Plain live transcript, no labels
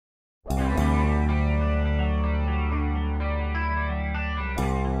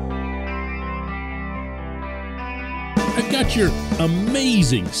got your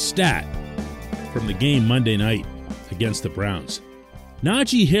amazing stat from the game Monday night against the Browns.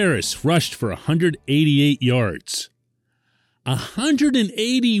 Najee Harris rushed for 188 yards.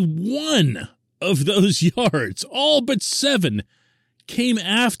 181 of those yards, all but 7, came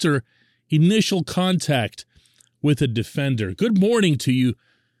after initial contact with a defender. Good morning to you.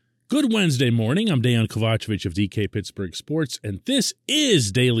 Good Wednesday morning. I'm Dejan Kovacevic of DK Pittsburgh Sports, and this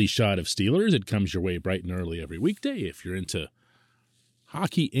is Daily Shot of Steelers. It comes your way bright and early every weekday. If you're into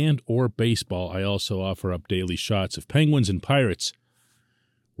hockey and or baseball, I also offer up daily shots of Penguins and Pirates,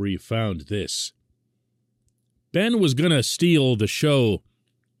 where you found this. Ben was going to steal the show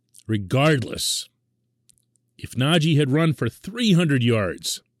regardless. If Najee had run for 300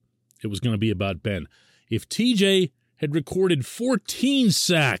 yards, it was going to be about Ben. If TJ had recorded 14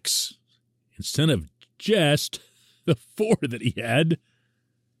 sacks instead of just the 4 that he had,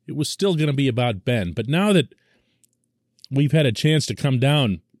 it was still going to be about Ben. But now that we've had a chance to come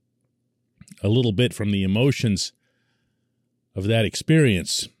down a little bit from the emotions of that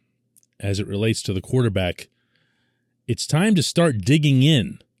experience as it relates to the quarterback, it's time to start digging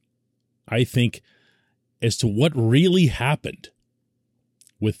in, I think, as to what really happened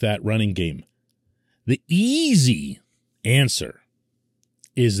with that running game. The easy answer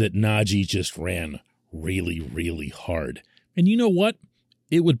is that Najee just ran really, really hard. And you know what?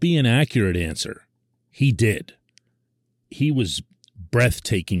 It would be an accurate answer. He did. He was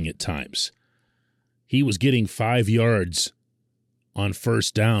breathtaking at times. He was getting 5 yards on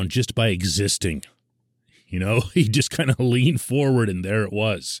first down just by existing. You know, he just kind of leaned forward and there it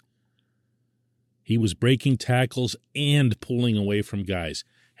was. He was breaking tackles and pulling away from guys.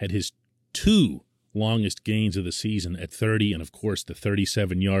 Had his 2 longest gains of the season at 30 and, of course, the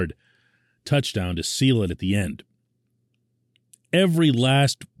 37-yard touchdown to seal it at the end. Every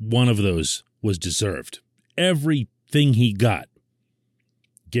last one of those was deserved. Everything he got,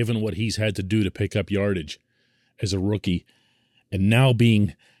 given what he's had to do to pick up yardage as a rookie, and now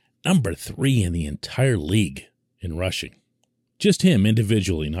being number 3 in the entire league in rushing. Just him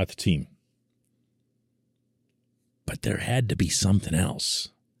individually, not the team. But there had to be something else.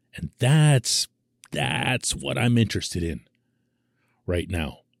 And that's what I'm interested in right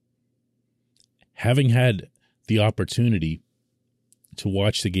now. Having had the opportunity to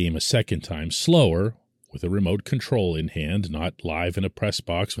watch the game a second time, slower, with a remote control in hand, not live in a press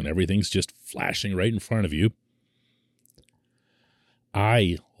box when everything's just flashing right in front of you,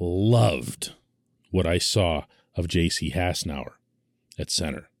 I loved what I saw of J.C. Hassenauer at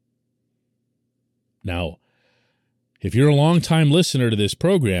center. Now, if you're a long-time listener to this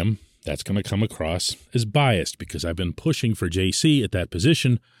program, that's going to come across as biased because I've been pushing for JC at that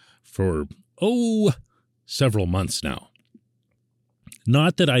position for, several months now.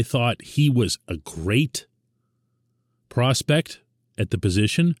 Not that I thought he was a great prospect at the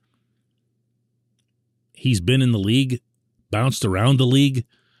position. He's been in the league, bounced around the league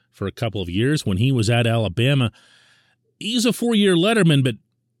for a couple of years. When he was at Alabama, he's a 4-year letterman, but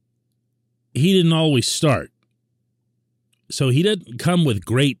he didn't always start. So he doesn't come with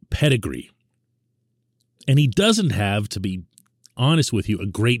great pedigree. And he doesn't have, to be honest with you, a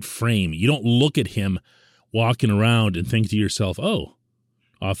great frame. You don't look at him walking around and think to yourself,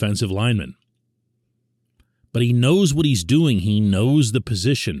 offensive lineman. But he knows what he's doing. He knows the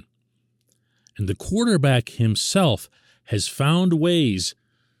position. And the quarterback himself has found ways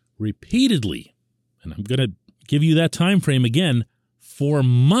repeatedly, and I'm going to give you that time frame again, for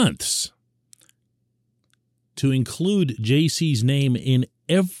months, to include JC's name in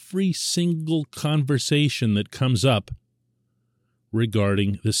every single conversation that comes up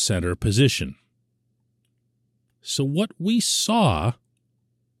regarding the center position. So what we saw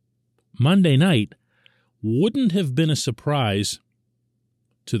Monday night wouldn't have been a surprise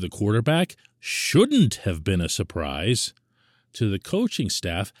to the quarterback, shouldn't have been a surprise to the coaching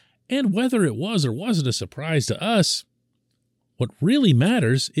staff, and whether it was or wasn't a surprise to us, what really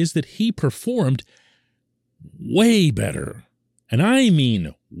matters is that he performed way better, and I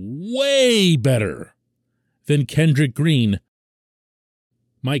mean way better, than Kendrick Green,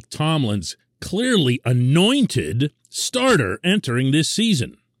 Mike Tomlin's clearly anointed starter entering this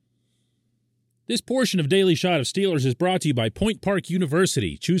season. This portion of Daily Shot of Steelers is brought to you by Point Park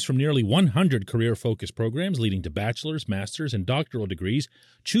University. Choose from nearly 100 career-focused programs leading to bachelor's, master's, and doctoral degrees.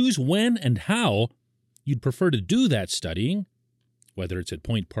 Choose when and how you'd prefer to do that studying, whether it's at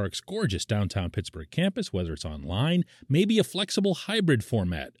Point Park's gorgeous downtown Pittsburgh campus, whether it's online, maybe a flexible hybrid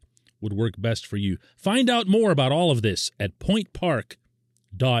format would work best for you. Find out more about all of this at pointpark.edu.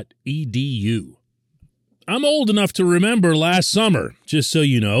 I'm old enough to remember last summer, just so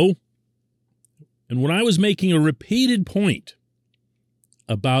you know, And when I was making a repeated point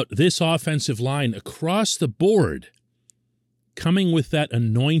about this offensive line across the board coming with that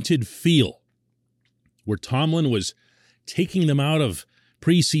anointed feel, where Tomlin was taking them out of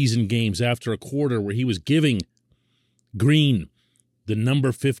preseason games after a quarter where he was giving Green the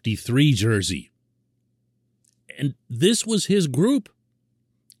number 53 jersey. And this was his group.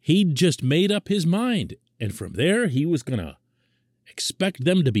 He'd just made up his mind. And from there, he was going to expect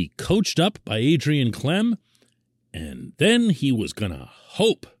them to be coached up by Adrian Klemm. And then he was going to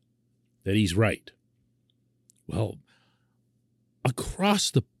hope that he's right. Well,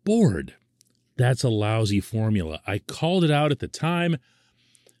 across the board, that's a lousy formula. I called it out at the time.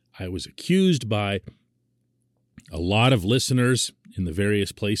 I was accused by a lot of listeners in the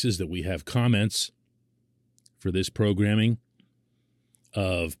various places that we have comments for this programming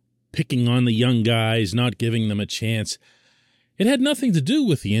of picking on the young guys, not giving them a chance. It had nothing to do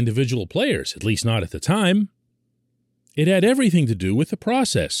with the individual players, at least not at the time. It had everything to do with the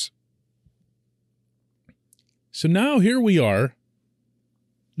process. So now here we are.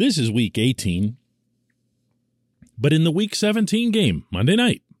 This is week 18. But in the week 17 game, Monday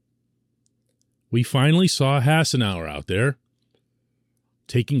night, we finally saw Hassenauer out there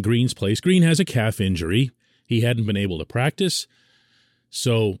taking Green's place. Green has a calf injury. He hadn't been able to practice.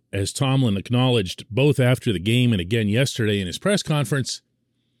 So, as Tomlin acknowledged both after the game and again yesterday in his press conference,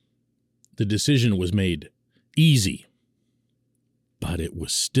 the decision was made easy. But it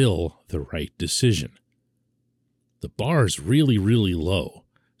was still the right decision. The bar's really, really low.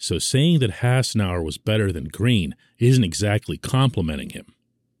 So saying that Hassenauer was better than Green isn't exactly complimenting him.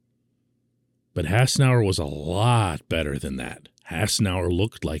 But Hassenauer was a lot better than that. Hassenauer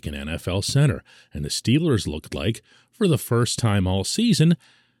looked like an NFL center, and the Steelers looked like, for the first time all season,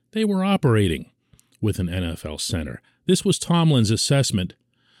 they were operating with an NFL center. This was Tomlin's assessment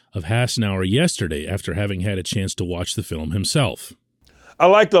of Hassenauer yesterday after having had a chance to watch the film himself. I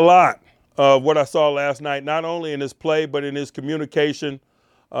liked a lot of what I saw last night, not only in his play, but in his communication.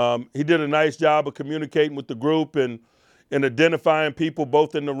 He did a nice job of communicating with the group and identifying people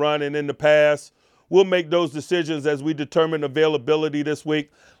both in the run and in the pass. We'll make those decisions as we determine availability this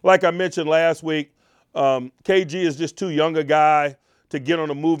week. Like I mentioned last week, KG is just too young a guy to get on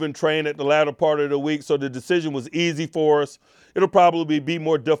a moving train at the latter part of the week, so the decision was easy for us. It'll probably be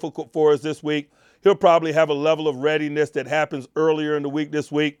more difficult for us this week. He'll probably have a level of readiness that happens earlier in the week this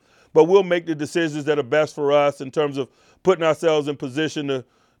week, but we'll make the decisions that are best for us in terms of putting ourselves in position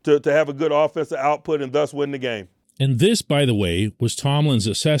to have a good offensive output and thus win the game. And this, by the way, was Tomlin's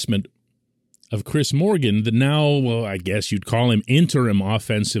assessment of Chris Morgan, the now, well, I guess you'd call him interim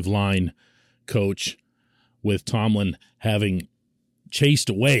offensive line coach, with Tomlin having chased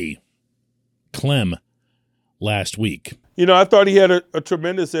away Klemm last week. You know, I thought he had a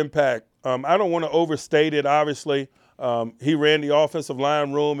tremendous impact. I don't want to overstate it, obviously. He ran the offensive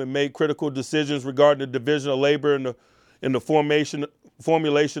line room and made critical decisions regarding the division of labor and the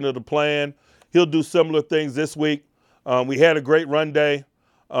formulation of the plan. He'll do similar things this week. We had a great run day,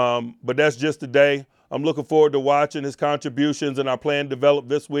 but that's just a day. I'm looking forward to watching his contributions and our plan develop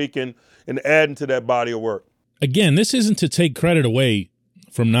this week and adding to that body of work. Again, this isn't to take credit away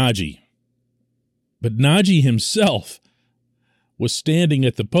from Najee, but Najee himself was standing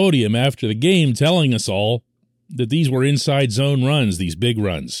at the podium after the game telling us all that these were inside zone runs, these big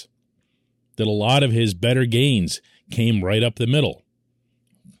runs, that a lot of his better gains came right up the middle.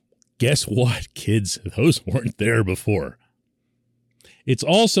 Guess what, kids? Those weren't there before. It's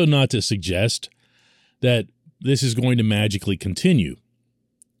also not to suggest that this is going to magically continue.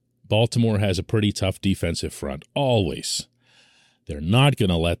 Baltimore has a pretty tough defensive front, always. They're not going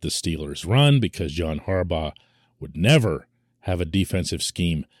to let the Steelers run because John Harbaugh would never have a defensive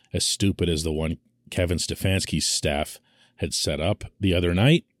scheme as stupid as the one Kevin Stefanski's staff had set up the other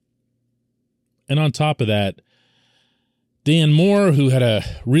night. And on top of that, Dan Moore, who had a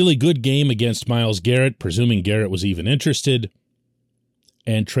really good game against Myles Garrett, presuming Garrett was even interested,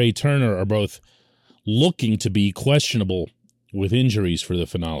 and Trey Turner are both looking to be questionable with injuries for the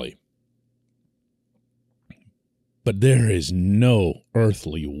finale. But there is no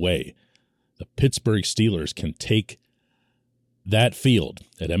earthly way the Pittsburgh Steelers can take that field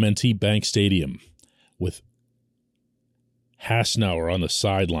at M&T Bank Stadium with Hassenauer on the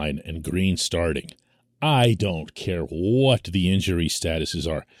sideline and Green starting. I don't care what the injury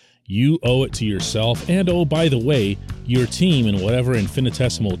statuses are. You owe it to yourself and, oh, by the way, your team in whatever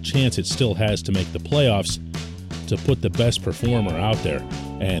infinitesimal chance it still has to make the playoffs to put the best performer out there.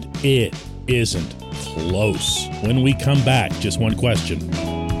 And it isn't close. When we come back, just one question.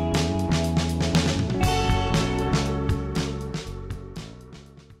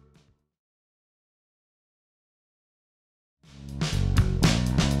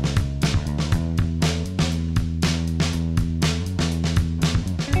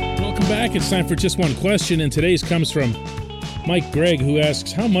 back. It's time for Just One Question, and today's comes from Mike Gregg, who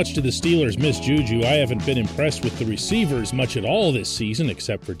asks, how much do the Steelers miss Juju? I haven't been impressed with the receivers much at all this season,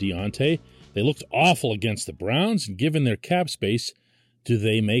 except for Deontay. They looked awful against the Browns, and given their cap space, do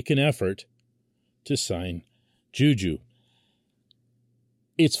they make an effort to sign Juju?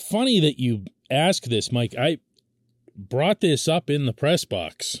 It's funny that you ask this, Mike. I brought this up in the press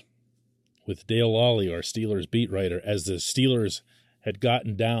box with Dale Lawley, our Steelers beat writer, as the Steelers had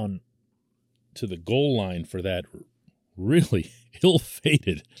gotten down to the goal line for that really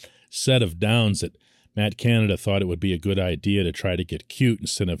ill-fated set of downs that Matt Canada thought it would be a good idea to try to get cute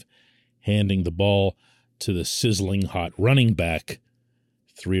instead of handing the ball to the sizzling hot running back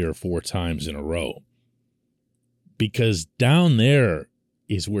 3 or 4 times in a row. Because down there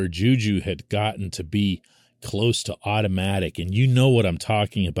is where Juju had gotten to be close to automatic, and you know what I'm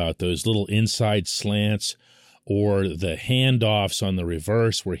talking about, those little inside slants or the handoffs on the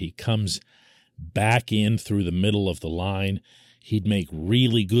reverse where he comes back in through the middle of the line. He'd make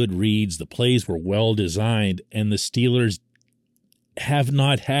really good reads. The plays were well designed, and the Steelers have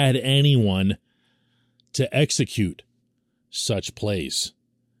not had anyone to execute such plays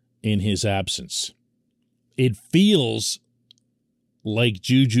in his absence. It feels like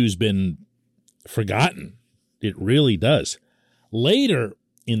Juju's been forgotten. It really does. Later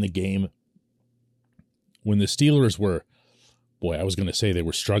in the game, when the Steelers were, I was going to say they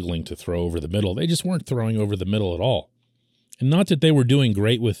were struggling to throw over the middle. They just weren't throwing over the middle at all. And not that they were doing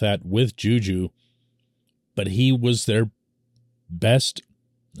great with that with Juju, but he was their best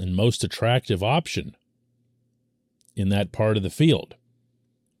and most attractive option in that part of the field.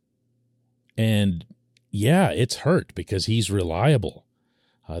 And yeah, it's hurt because he's reliable.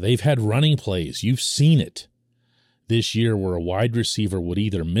 They've had running plays. You've seen it this year where a wide receiver would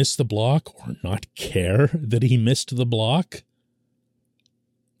either miss the block or not care that he missed the block.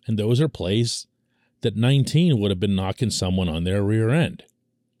 And those are plays that 19 would have been knocking someone on their rear end.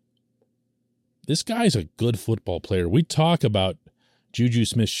 This guy's a good football player. We talk about Juju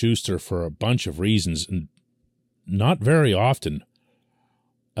Smith-Schuster for a bunch of reasons, and not very often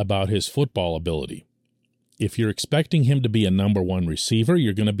about his football ability. If you're expecting him to be a number 1 receiver,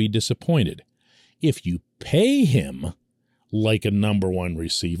 you're going to be disappointed. If you pay him like a number 1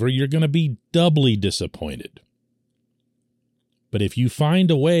 receiver, you're going to be doubly disappointed. But if you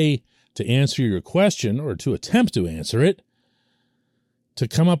find a way to answer your question, or to attempt to answer it, to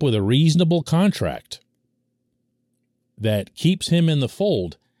come up with a reasonable contract that keeps him in the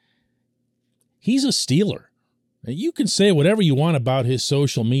fold, he's a Steeler. Now, you can say whatever you want about his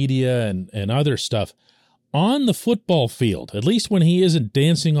social media and other stuff. On the football field, at least when he isn't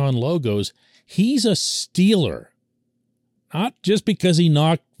dancing on logos, he's a Steeler. Not just because he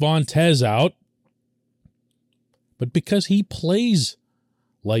knocked Vontaze out, but because he plays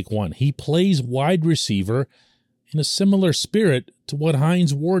like one. He plays wide receiver in a similar spirit to what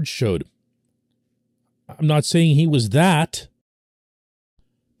Hines Ward showed. I'm not saying he was that,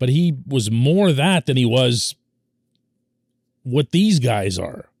 but he was more that than he was what these guys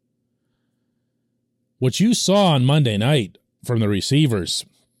are. What you saw on Monday night from the receivers,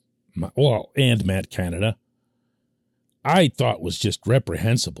 and Matt Canada, I thought was just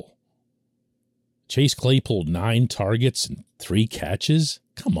reprehensible. Chase Claypool, 9 targets and 3 catches?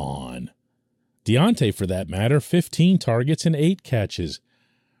 Come on. Deontay, for that matter, 15 targets and 8 catches.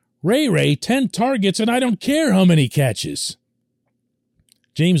 Ray, 10 targets and I don't care how many catches.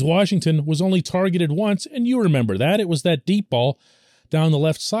 James Washington was only targeted once, and you remember that. It was that deep ball down the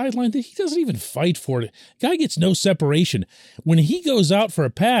left sideline that he doesn't even fight for it. Guy gets no separation. When he goes out for a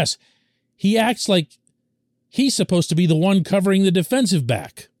pass, he acts like he's supposed to be the one covering the defensive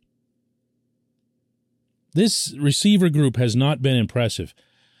back. This receiver group has not been impressive.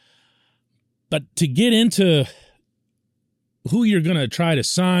 But to get into who you're going to try to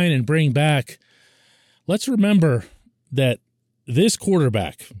sign and bring back, let's remember that this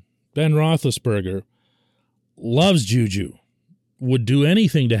quarterback, Ben Roethlisberger, loves Juju, would do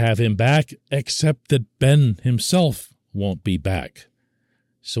anything to have him back, except that Ben himself won't be back.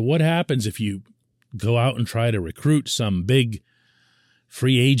 So what happens if you go out and try to recruit some big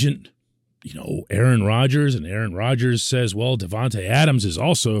free agent, Aaron Rodgers, and Aaron Rodgers says, well, Davante Adams is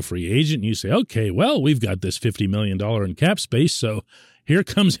also a free agent, and you say, okay, well, we've got this $50 million in cap space, so here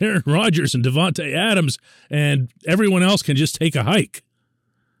comes Aaron Rodgers and Davante Adams, and everyone else can just take a hike.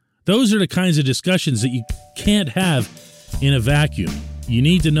 Those are the kinds of discussions that you can't have in a vacuum. You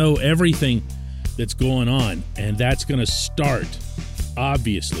need to know everything that's going on, and that's going to start,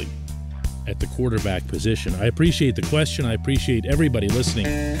 obviously, at the quarterback position. I appreciate the question. I appreciate everybody listening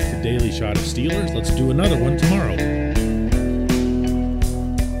to Daily Shot of Steelers. Let's do another one tomorrow.